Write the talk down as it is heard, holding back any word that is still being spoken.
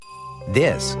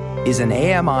This is an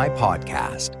AMI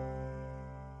podcast.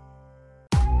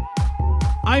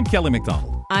 I'm Kelly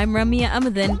McDonald. I'm Ramya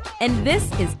Amadin, and this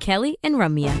is Kelly and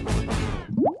Ramya.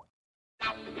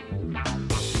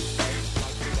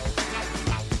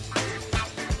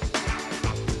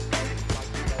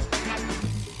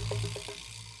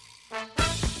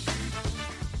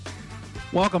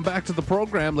 Welcome back to the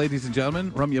program, ladies and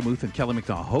gentlemen. Ramya Muth and Kelly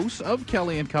McDonald, hosts of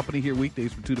Kelly and Company, here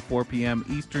weekdays from 2 to 4 p.m.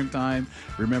 Eastern Time.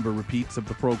 Remember, repeats of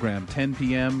the program, 10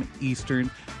 p.m.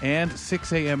 Eastern and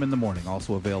 6 a.m. in the morning,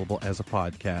 also available as a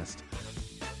podcast.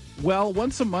 Well,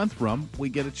 once a month, we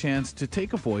get a chance to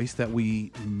take a voice that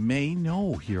we may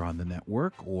know here on the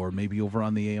network, or maybe over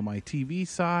on the AMI TV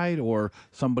side, or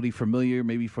somebody familiar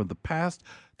maybe from the past.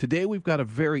 Today, we've got a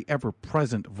very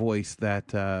ever-present voice that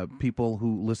people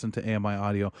who listen to AMI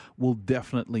audio will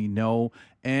definitely know.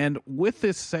 And with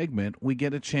this segment, we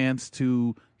get a chance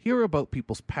to hear about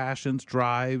people's passions,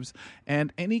 drives,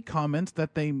 and any comments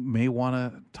that they may want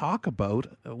to talk about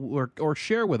or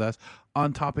share with us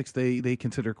on topics they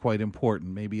consider quite important,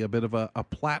 maybe a bit of a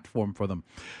platform for them.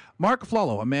 Mark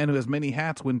Aflalo, a man who has many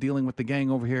hats when dealing with the gang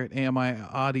over here at AMI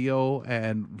Audio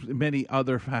and many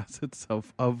other facets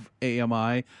of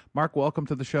AMI. Mark, welcome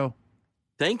to the show.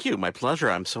 Thank you. My pleasure.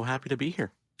 I'm so happy to be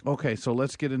here. Okay, so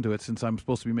let's get into it, since I'm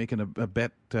supposed to be making a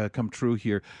bet come true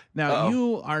here. Now,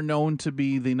 You are known to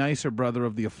be the nicer brother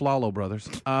of the Aflalo brothers.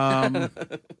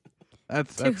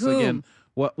 That's again,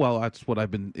 well, that's what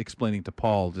I've been explaining to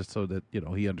Paul, just so that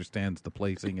he understands the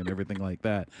placing and everything like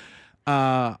that.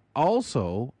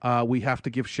 Also, we have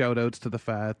to give shout outs to the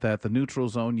fact that the Neutral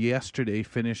Zone yesterday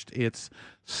finished its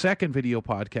second video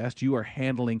podcast. You are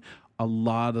handling a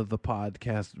lot of the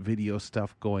podcast video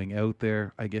stuff going out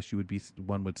there. I guess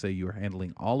one would say you are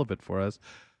handling all of it for us.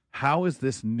 How is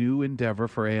this new endeavor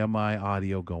for AMI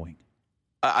Audio going?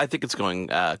 I think it's going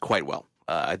quite well.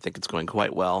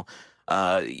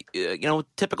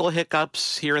 Typical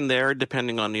hiccups here and there,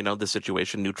 depending on, the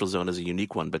situation. Neutral Zone is a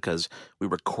unique one because we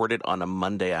record it on a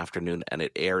Monday afternoon and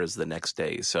it airs the next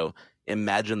day. So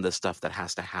imagine the stuff that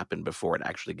has to happen before it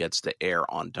actually gets to air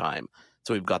on time.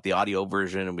 So we've got the audio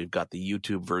version and we've got the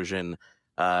YouTube version.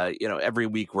 Every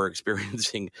week we're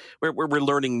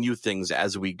learning new things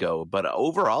as we go. But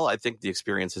overall, I think the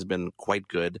experience has been quite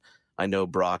good. I know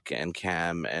Brock and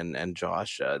Cam and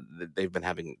Josh, they've been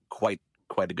having quite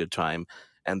a good time,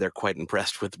 and they're quite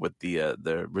impressed with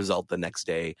the result the next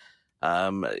day.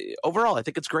 Overall, I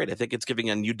think it's great. I think it's giving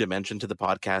a new dimension to the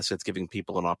podcast. It's giving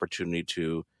people an opportunity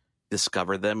to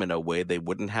discover them in a way they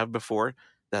wouldn't have before.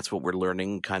 That's what we're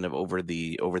learning kind of over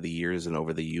the years and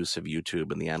over the use of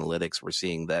YouTube and the analytics. We're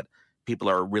seeing that people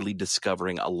are really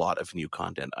discovering a lot of new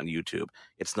content on YouTube.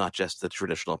 It's not just the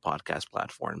traditional podcast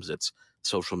platforms. It's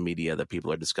social media that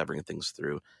people are discovering things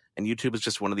through. And YouTube is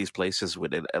just one of these places where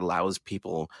it allows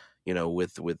people,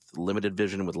 with limited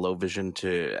vision, with low vision,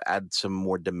 to add some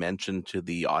more dimension to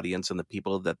the audience and the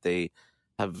people that they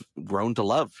have grown to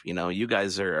love. You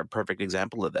guys are a perfect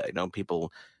example of that.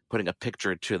 People putting a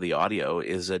picture to the audio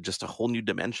is just a whole new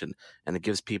dimension, and it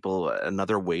gives people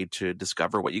another way to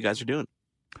discover what you guys are doing.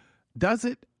 Does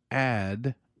it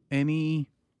add any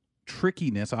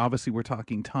trickiness? Obviously, we're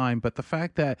talking time, but the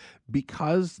fact that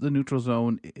because the Neutral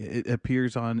Zone it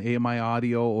appears on AMI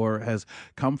Audio, or has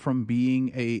come from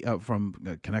being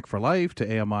from Connect for Life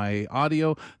to AMI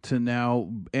Audio to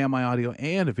now AMI Audio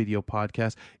and a video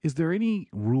podcast, is there any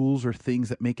rules or things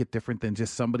that make it different than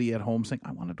just somebody at home saying,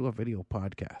 I want to do a video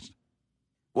podcast?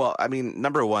 Well, I mean,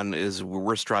 number one is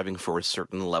we're striving for a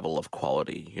certain level of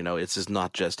quality. It's just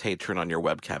not just, hey, turn on your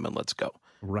webcam and let's go.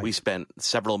 Right. We spent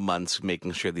several months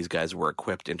making sure these guys were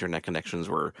equipped. Internet connections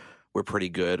were pretty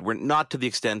good. We're not to the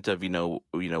extent of,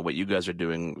 what you guys are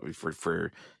doing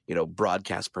for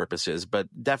broadcast purposes, but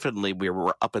definitely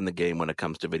we're up in the game when it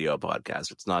comes to video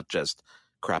podcasts. It's not just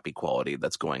crappy quality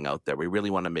that's going out there. We really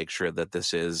want to make sure that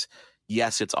this is,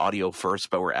 yes, it's audio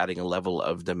first, but we're adding a level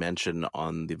of dimension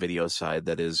on the video side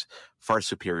that is far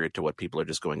superior to what people are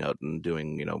just going out and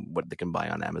doing, what they can buy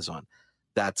on Amazon.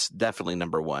 That's definitely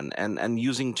number one. And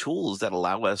using tools that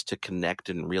allow us to connect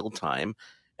in real time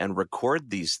and record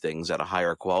these things at a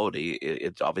higher quality.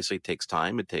 It obviously takes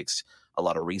time. It takes a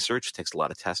lot of research. It takes a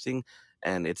lot of testing.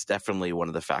 And it's definitely one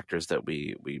of the factors that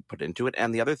we put into it.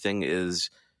 And the other thing is,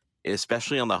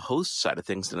 especially on the host side of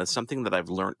things, and it's something that I've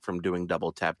learned from doing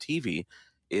Double Tap TV,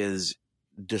 is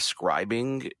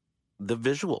describing the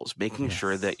visuals, making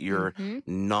sure that you're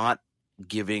not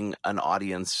giving an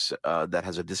audience that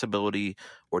has a disability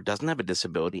or doesn't have a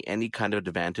disability any kind of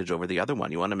advantage over the other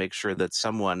one. You want to make sure that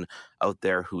someone out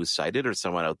there who's sighted, or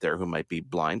someone out there who might be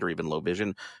blind or even low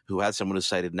vision, who has someone who's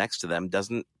sighted next to them,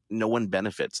 doesn't no one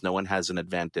benefits. No one has an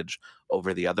advantage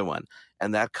over the other one.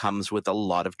 And that comes with a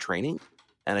lot of training,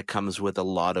 and it comes with a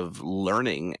lot of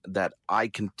learning that I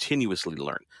continuously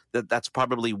learn. That's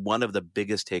probably one of the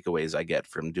biggest takeaways I get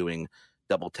from doing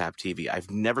Double Tap TV. I've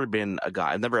never been a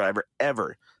guy, I've never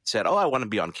ever said, oh, I want to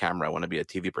be on camera, I want to be a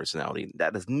TV personality.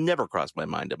 That has never crossed my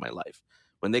mind in my life.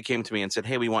 When they came to me and said,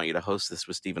 hey, we want you to host this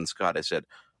with Stephen Scott, I said,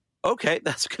 okay,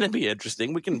 that's going to be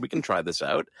interesting. We can try this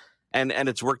out. And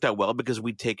it's worked out well because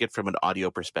we take it from an audio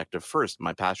perspective first.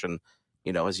 My passion,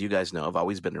 as you guys know, I've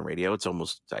always been in radio. It's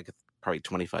almost like probably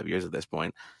 25 years at this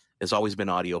point. It's always been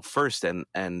audio first. And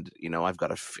I've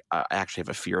got I actually have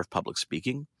a fear of public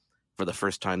speaking. For the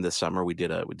first time this summer, we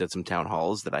did some town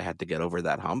halls that I had to get over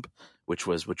that hump, which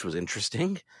was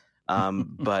interesting.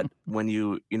 But when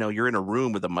you're in a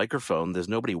room with a microphone, there's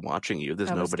nobody watching you. There's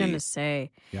nobody. I was going to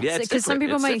say, yeah, because some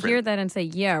people might hear that and say,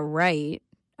 "Yeah, right."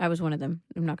 I was one of them.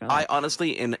 I'm not going to lie. I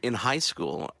honestly, in high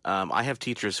school, I have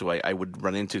teachers who I would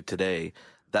run into today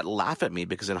that laugh at me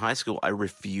because in high school I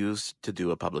refused to do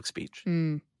a public speech.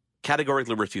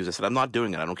 Categorically refused. I said, I'm not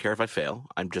doing it. I don't care if I fail.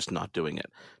 I'm just not doing it.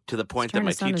 To the point that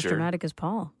my teacher, as dramatic as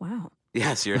Paul. Wow.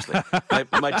 Yeah, seriously.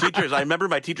 my teachers, I remember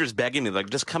my teachers begging me,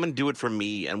 like, just come and do it for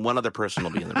me, and one other person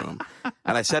will be in the room.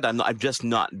 And I said, I'm just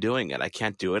not doing it. I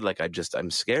can't do it. Like,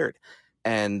 I'm scared.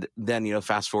 And then,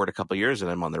 fast forward a couple of years, and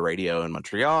I'm on the radio in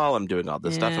Montreal. I'm doing all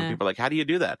this stuff, and people are like, how do you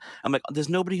do that? I'm like, there's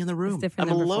nobody in the room. I'm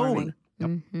alone. Yep.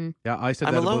 Mm-hmm. Yeah, I said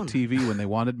that about TV when they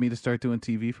wanted me to start doing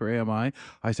TV for AMI.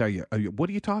 I said,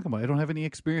 what are you talking about? I don't have any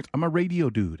experience. I'm a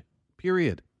radio dude,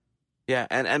 period. Yeah,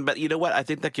 but you know what? I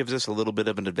think that gives us a little bit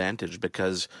of an advantage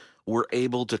because we're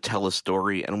able to tell a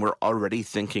story and we're already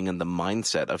thinking in the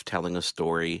mindset of telling a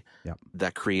story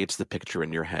that creates the picture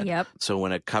in your head. Yep. So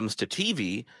when it comes to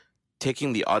TV,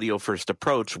 taking the audio first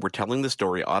approach, we're telling the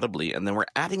story audibly and then we're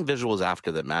adding visuals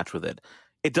after that match with it.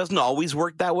 It doesn't always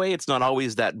work that way. It's not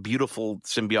always that beautiful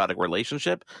symbiotic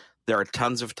relationship. There are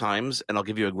tons of times, and I'll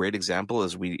give you a great example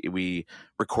as we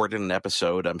recorded an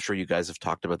episode. I'm sure you guys have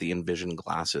talked about the Envision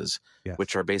glasses,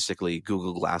 which are basically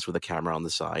Google Glass with a camera on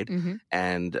the side.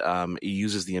 And it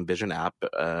uses the Envision app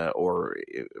or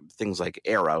things like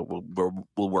Era will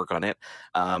work on it,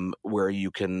 where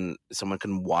someone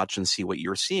can watch and see what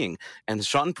you're seeing. And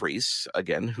Sean Priest,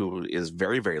 again, who is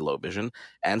very, very low vision,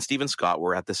 and Stephen Scott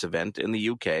were at this event in the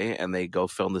UK, and they go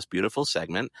film this beautiful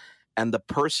segment. And the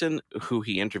person who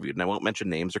he interviewed, and I won't mention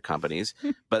names or companies,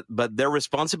 but their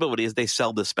responsibility is they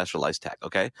sell this specialized tech,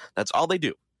 okay? That's all they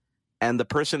do. And the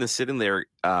person is sitting there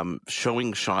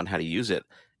showing Sean how to use it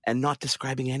and not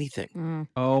describing anything.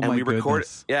 Oh, and my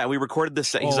goodness. Yeah, we recorded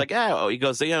this. He's like, he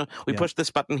goes, we push this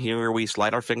button here, we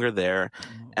slide our finger there.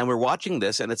 And we're watching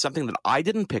this, and it's something that I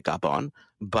didn't pick up on,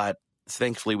 but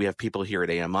thankfully we have people here at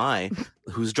AMI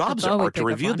whose jobs are to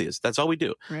review these. That's all we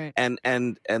do. Right.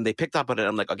 And they picked up on it.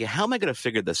 I'm like, okay, how am I going to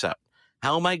figure this out?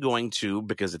 How am I going to,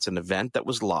 because it's an event that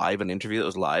was live, an interview that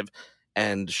was live,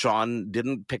 and Sean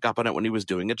didn't pick up on it when he was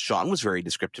doing it. Sean was very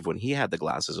descriptive when he had the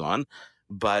glasses on,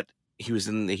 but he was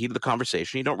in the heat of the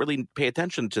conversation. You don't really pay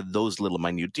attention to those little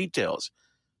minute details.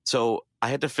 So I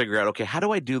had to figure out, okay, how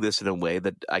do I do this in a way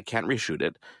that I can't reshoot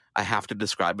it? I have to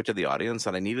describe it to the audience,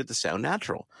 and I need it to sound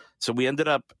natural. So we ended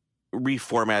up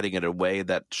reformatting it in a way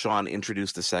that Sean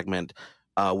introduced the segment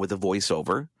with a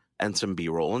voiceover and some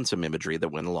B-roll and some imagery that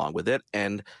went along with it.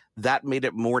 And that made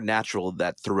it more natural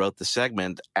that throughout the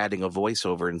segment, adding a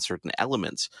voiceover in certain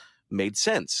elements made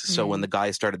sense. So when the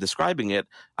guy started describing it,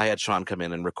 I had Sean come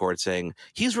in and record saying,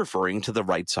 he's referring to the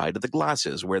right side of the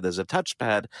glasses where there's a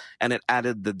touchpad, and it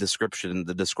added the description,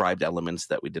 the described elements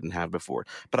that we didn't have before.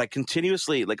 But I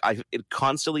continuously, it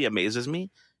constantly amazes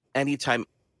me anytime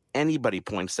anybody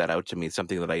points that out to me,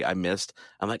 something that I missed.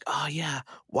 I'm like, oh yeah,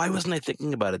 why wasn't I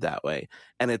thinking about it that way?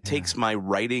 And it takes my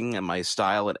writing and my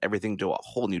style and everything to a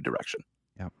whole new direction.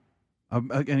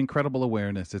 An incredible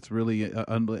awareness. It's really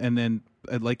and then,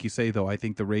 like you say, though, I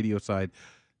think the radio side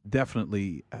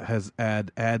definitely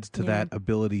adds to that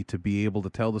ability to be able to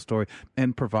tell the story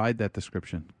and provide that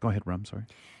description. Go ahead, Rum. Sorry.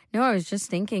 No, I was just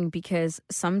thinking because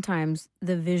sometimes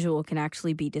the visual can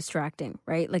actually be distracting,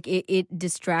 right? Like it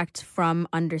distracts from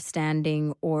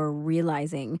understanding or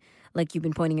realizing, like you've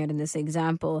been pointing out in this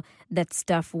example, that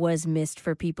stuff was missed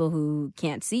for people who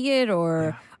can't see it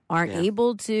or aren't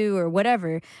able to or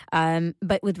whatever.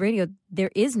 But with radio,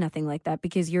 there is nothing like that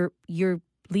because you're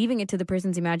leaving it to the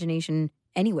person's imagination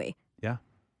anyway. Yeah.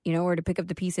 Or to pick up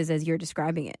the pieces as you're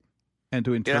describing it. And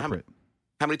to interpret.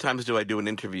 how many times do I do an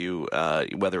interview,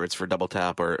 whether it's for Double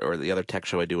Tap or the other tech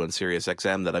show I do on Sirius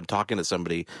XM, that I'm talking to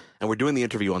somebody and we're doing the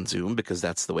interview on Zoom because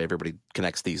that's the way everybody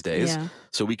connects these days. Yeah.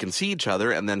 So we can see each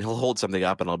other, and then he'll hold something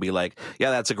up and I'll be like, yeah,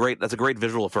 that's a great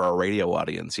visual for our radio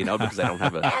audience, because I don't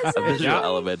have a visual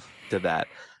element to that.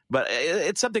 But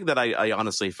it's something that I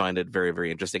honestly find it very, very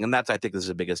interesting. And I think this is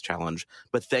the biggest challenge.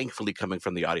 But thankfully, coming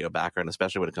from the audio background,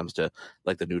 especially when it comes to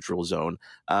like the neutral zone,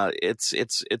 it's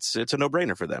a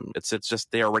no-brainer for them. It's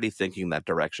just they're already thinking that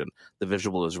direction. The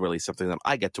visual is really something that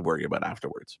I get to worry about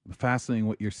afterwards. Fascinating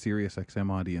what your Sirius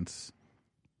XM audience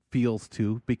feels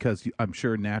too, because I'm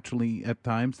sure naturally at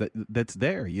times that's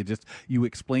there. You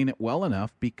explain it well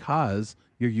enough because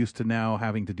you're used to now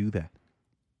having to do that.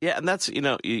 Yeah, and that's,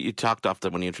 you talked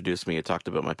often when you introduced me, you talked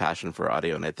about my passion for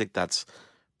audio, and I think that's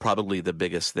probably the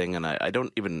biggest thing, and I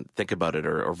don't even think about it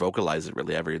or vocalize it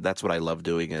really ever. That's what I love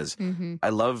doing is I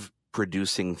love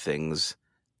producing things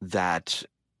that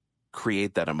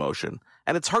create that emotion.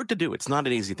 And it's hard to do. It's not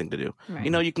an easy thing to do. Right.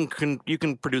 You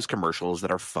can produce commercials that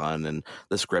are fun and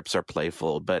the scripts are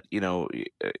playful. But,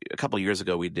 a couple of years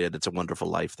ago we did It's a Wonderful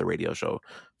Life, the radio show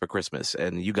for Christmas.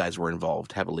 And you guys were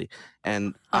involved heavily.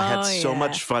 And I had so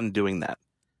much fun doing that.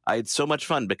 I had so much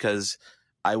fun because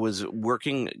I was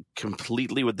working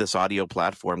completely with this audio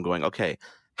platform going, okay,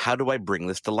 how do I bring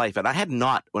this to life? And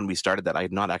when we started that, I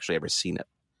had not actually ever seen it.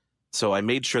 So I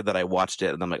made sure that I watched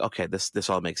it, and I'm like, okay, this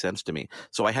all makes sense to me.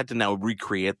 So I had to now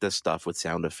recreate this stuff with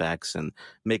sound effects and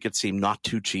make it seem not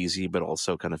too cheesy, but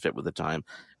also kind of fit with the time.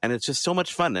 And it's just so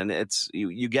much fun. And it's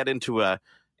you get into a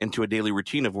daily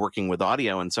routine of working with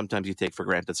audio, and sometimes you take for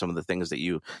granted some of the things that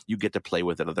you get to play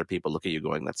with, and other people look at you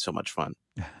going, that's so much fun.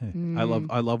 I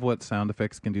love what sound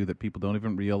effects can do that people don't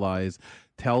even realize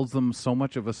tells them so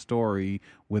much of a story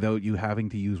without you having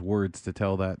to use words to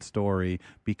tell that story,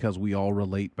 because we all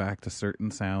relate back to certain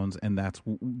sounds, and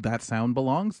that sound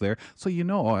belongs there. So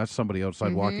that's somebody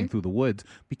outside walking through the woods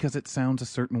because it sounds a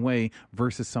certain way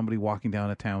versus somebody walking down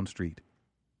a town street.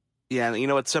 Yeah,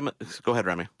 go ahead,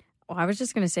 Remy. Well, I was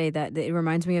just going to say that it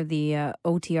reminds me of the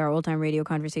OTR, Old Time Radio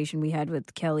conversation we had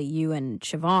with Kelly, you, and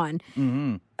Siobhan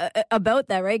about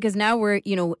that, right? Because now we're,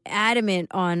 adamant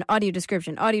on audio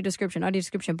description.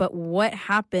 But what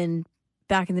happened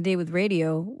back in the day with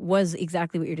radio was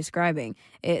exactly what you're describing.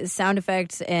 Sound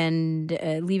effects and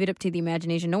leave it up to the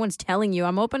imagination. No one's telling you,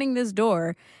 I'm opening this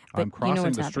door. But I'm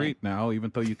crossing the street now,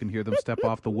 even though you can hear them step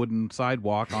off the wooden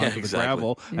sidewalk onto the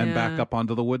gravel and back up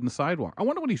onto the wooden sidewalk. I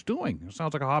wonder what he's doing. It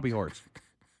sounds like a hobby horse.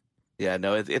 Yeah,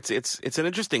 no, it's an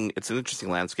interesting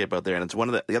landscape out there, and it's one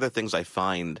of the other things I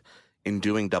find in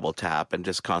doing Double Tap and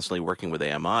just constantly working with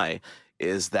AMI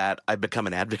is that I've become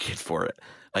an advocate for it.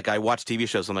 Like, I watch TV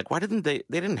shows, I'm like, why didn't they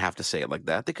didn't have to say it like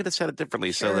that. They could have said it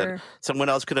differently so that someone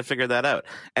else could have figured that out.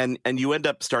 And you end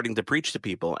up starting to preach to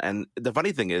people. And the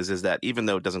funny thing is that even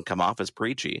though it doesn't come off as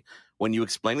preachy, when you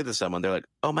explain it to someone, they're like,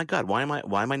 oh my God, why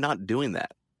am I not doing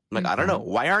that? I'm like, I don't know.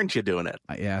 Why aren't you doing it?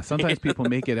 Yeah, sometimes people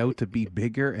make it out to be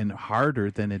bigger and harder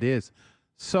than it is.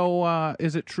 So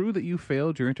is it true that you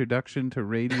failed your introduction to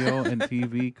radio and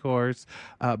TV course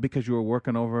because you were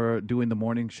working over doing the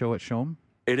morning show at Shom?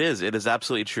 It is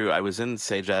absolutely true. I was in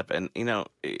CEGEP,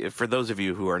 and, for those of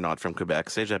you who are not from Quebec,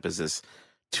 CEGEP is this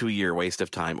 2-year waste of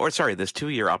time, this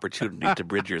 2-year opportunity to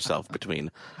bridge yourself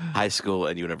between high school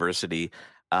and university.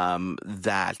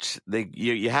 That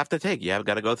you have to take. You have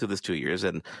got to go through this 2 years,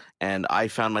 and I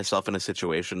found myself in a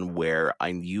situation where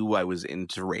I knew I was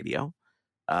into radio.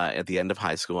 At the end of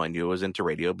high school, I knew I was into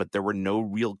radio, but there were no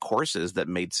real courses that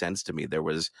made sense to me. There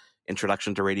was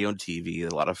introduction to radio and TV,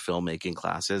 a lot of filmmaking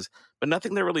classes, but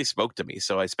nothing that really spoke to me.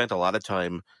 So I spent a lot of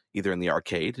time either in the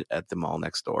arcade at the mall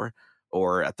next door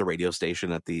or at the radio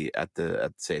station at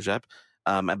CEGEP.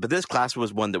 But this class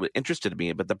was one that interested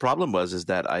me. But the problem is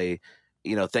that I,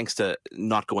 thanks to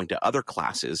not going to other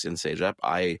classes in CEGEP,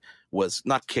 I was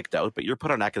not kicked out, but you're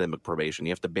put on academic probation.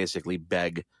 You have to basically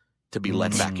beg to be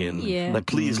let back in. Yeah. Like,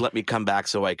 please let me come back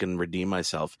so I can redeem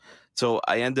myself. So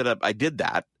I did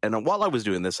that. And while I was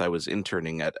doing this, I was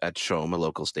interning at Shom, a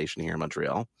local station here in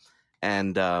Montreal.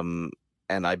 And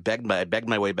I begged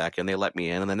my way back in. They let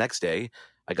me in. And the next day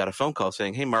I got a phone call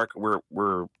saying, hey, Mark,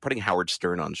 we're putting Howard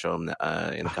Stern on Shom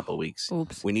in a couple of weeks.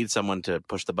 Oops. We need someone to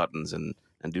push the buttons and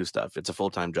do stuff. It's a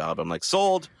full-time job. I'm like,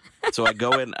 sold. So I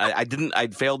go in. I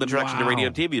failed introduction to radio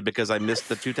and TV because I missed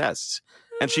the 2 tests.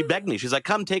 And she begged me. She's like,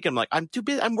 come take him. I'm like, I'm too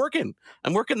busy. I'm working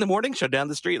the morning show down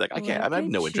the street. Like, I can't. I have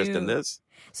no interest in this.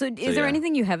 So is there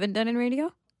anything you haven't done in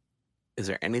radio? Is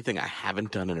there anything I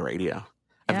haven't done in radio?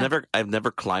 Yeah. I've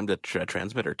never climbed a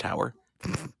transmitter tower.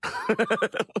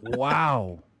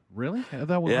 Wow. Really? I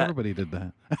thought everybody did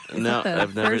that. No,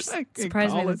 I've never.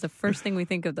 Surprised me. That's the first thing we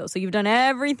think of, though. So you've done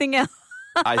everything else.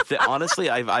 Honestly,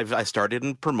 I started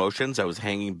in promotions. I was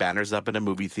hanging banners up in a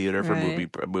movie theater for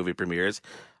movie premieres.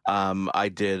 I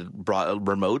brought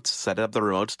remotes, set up the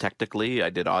remotes technically. I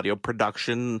did audio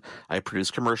production. I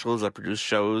produced commercials. I produced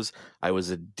shows. I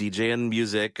was a DJ in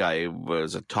music. I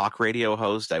was a talk radio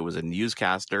host. I was a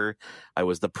newscaster. I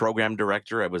was the program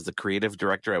director. I was the creative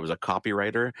director. I was a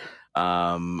copywriter.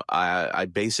 I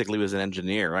basically was an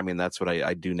engineer. I mean, that's what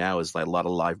I do now, is like a lot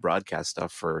of live broadcast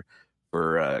stuff for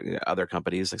other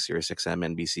companies like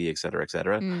SiriusXM, NBC, et cetera, et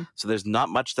cetera. So there's not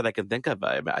much that I can think of.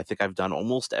 I think I've done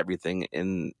almost everything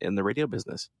in the radio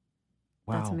business.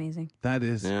 Wow. That's amazing. That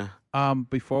is. Yeah.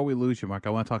 Before we lose you, Mark, I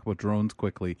want to talk about drones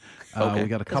quickly. Okay. We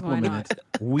got a couple of minutes.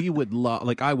 We would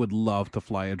I would love to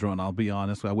fly a drone. I'll be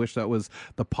honest. I wish that was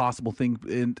the possible thing.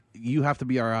 And you have to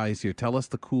be our eyes here. Tell us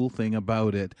the cool thing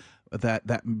about it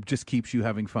that just keeps you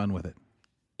having fun with it.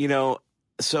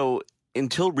 So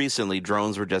until recently,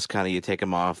 drones were just kind of, you take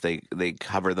them off, they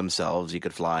cover themselves, you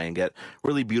could fly and get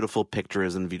really beautiful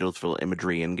pictures and beautiful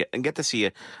imagery and get to see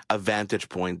a vantage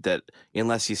point that,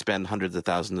 unless you spend hundreds of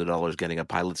thousands of dollars getting a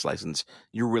pilot's license,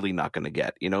 you're really not going to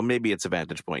get. Maybe it's a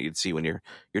vantage point you'd see when you're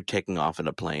taking off in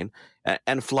a plane.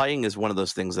 And flying is one of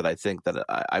those things that I think that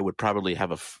I would probably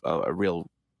have a real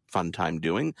fun time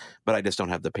doing, but I just don't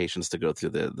have the patience to go through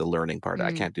the learning part.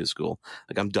 I can't do school.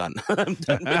 Like, I'm done. I'm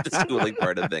done with the schooling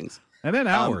part of things. And then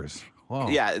hours. Wow.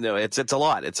 Yeah, no, it's a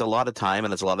lot. It's a lot of time,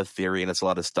 and it's a lot of theory, and it's a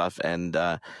lot of stuff. And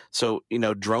so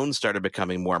drones started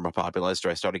becoming more and more popular. So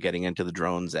I started getting into the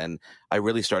drones, and I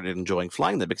really started enjoying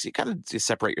flying them because you kind of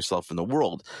separate yourself from the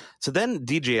world. So then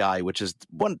DJI, which is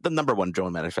the number one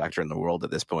drone manufacturer in the world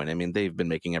at this point. I mean, they've been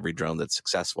making every drone that's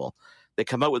successful. They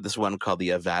come out with this one called the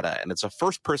Avata, and it's a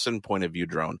first-person point-of-view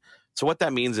drone. So what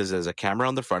that means is there's a camera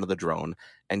on the front of the drone,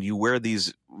 and you wear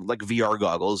these like VR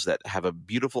goggles that have a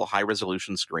beautiful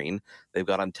high-resolution screen. They've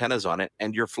got antennas on it,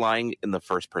 and you're flying in the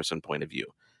first-person point of view.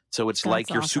 So it's like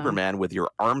you're Superman with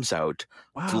your arms out,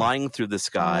 flying through the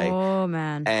sky. Oh,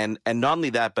 man. And not only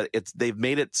that, but they've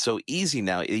made it so easy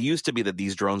now. It used to be that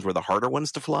these drones were the harder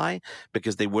ones to fly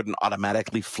because they wouldn't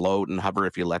automatically float and hover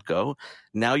if you let go.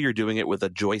 Now you're doing it with a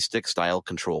joystick-style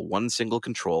control, one single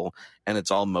control, and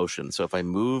it's all motion. So if I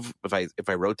move, if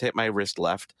I rotate my wrist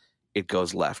left, it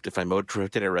goes left. If I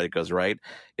rotate it right, it goes right.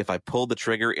 If I pull the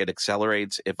trigger, it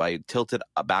accelerates. If I tilt it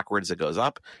backwards, it goes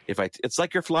up. It's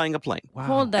like you're flying a plane. Wow.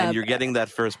 Hold up. And you're getting that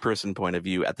first-person point of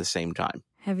view at the same time.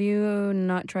 Have you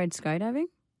not tried skydiving?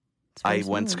 I did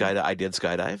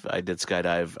skydive. I did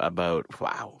skydive about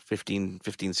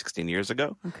 16 years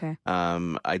ago. Okay.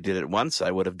 I did it once.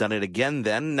 I would have done it again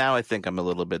then. Now I think I'm a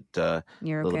little bit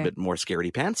bit more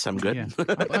scaredy pants. I'm good. Yeah.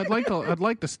 I'd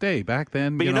like to stay. Back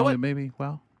then, but you know what? Maybe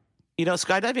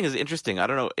skydiving is interesting. I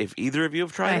don't know if either of you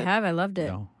have tried it. I have. I loved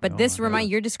it. But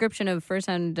your description of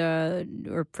first-hand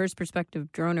or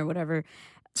first-perspective drone or whatever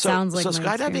sounds like. So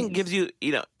skydiving gives you,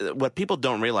 what people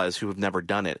don't realize who have never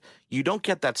done it. You don't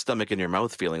get that stomach in your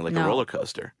mouth feeling like a roller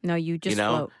coaster. No, you just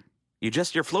float.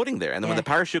 You're floating there, and then when the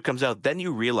parachute comes out, then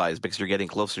you realize, because you're getting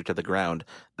closer to the ground,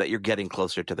 that you're getting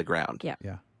closer to the ground. Yeah.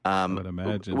 Yeah. I would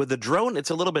imagine. With the drone, it's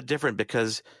a little bit different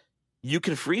because you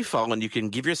can free fall and you can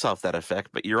give yourself that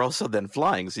effect, but you're also then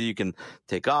flying. So you can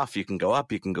take off, you can go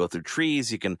up, you can go through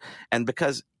trees, and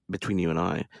because between you and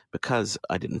I, because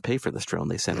I didn't pay for this drone,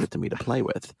 they sent it to me to play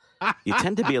with. You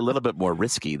tend to be a little bit more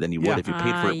risky than you would if you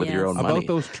paid for it with your own money. About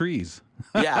those trees.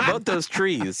 Yeah, about those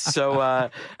trees.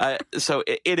 So,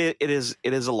 it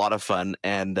is a lot of fun,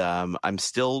 and I'm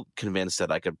still convinced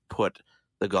that I could put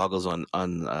the goggles on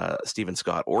Steven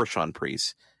Scott or Sean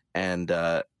Priest and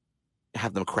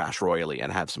have them crash royally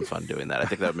and have some fun doing that. I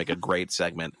think that would make a great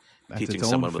segment. Teaching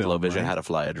someone with low vision how to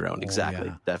fly a drone. Exactly.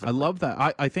 Yeah. Definitely. I love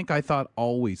that. I think I thought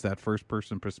always that first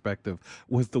person perspective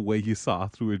was the way you saw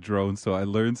through a drone. So I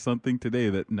learned something today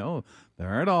that no, they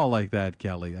aren't all like that,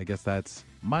 Kelly. I guess that's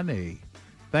money.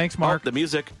 Thanks, Mark. The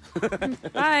music.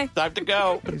 Bye. Time to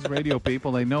go. These radio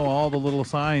people, they know all the little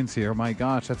signs here. My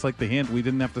gosh, that's like the hint. We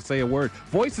didn't have to say a word.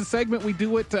 Voices segment, we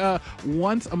do it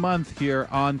once a month here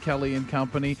on Kelly and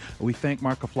Company. We thank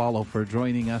Mark Aflalo for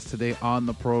joining us today on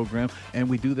the program, and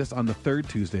we do this on the third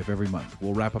Tuesday of every month.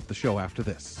 We'll wrap up the show after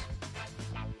this.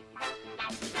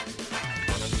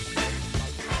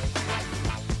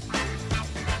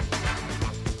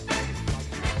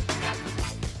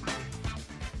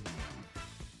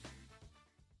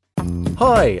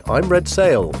 Hi, I'm Red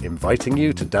Sail, inviting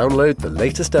you to download the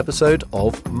latest episode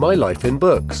of My Life in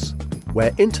Books,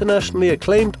 where internationally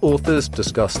acclaimed authors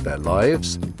discuss their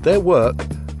lives, their work,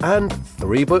 and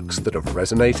 3 books that have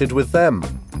resonated with them.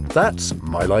 That's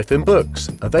My Life in Books,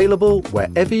 available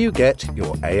wherever you get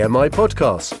your AMI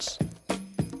podcasts.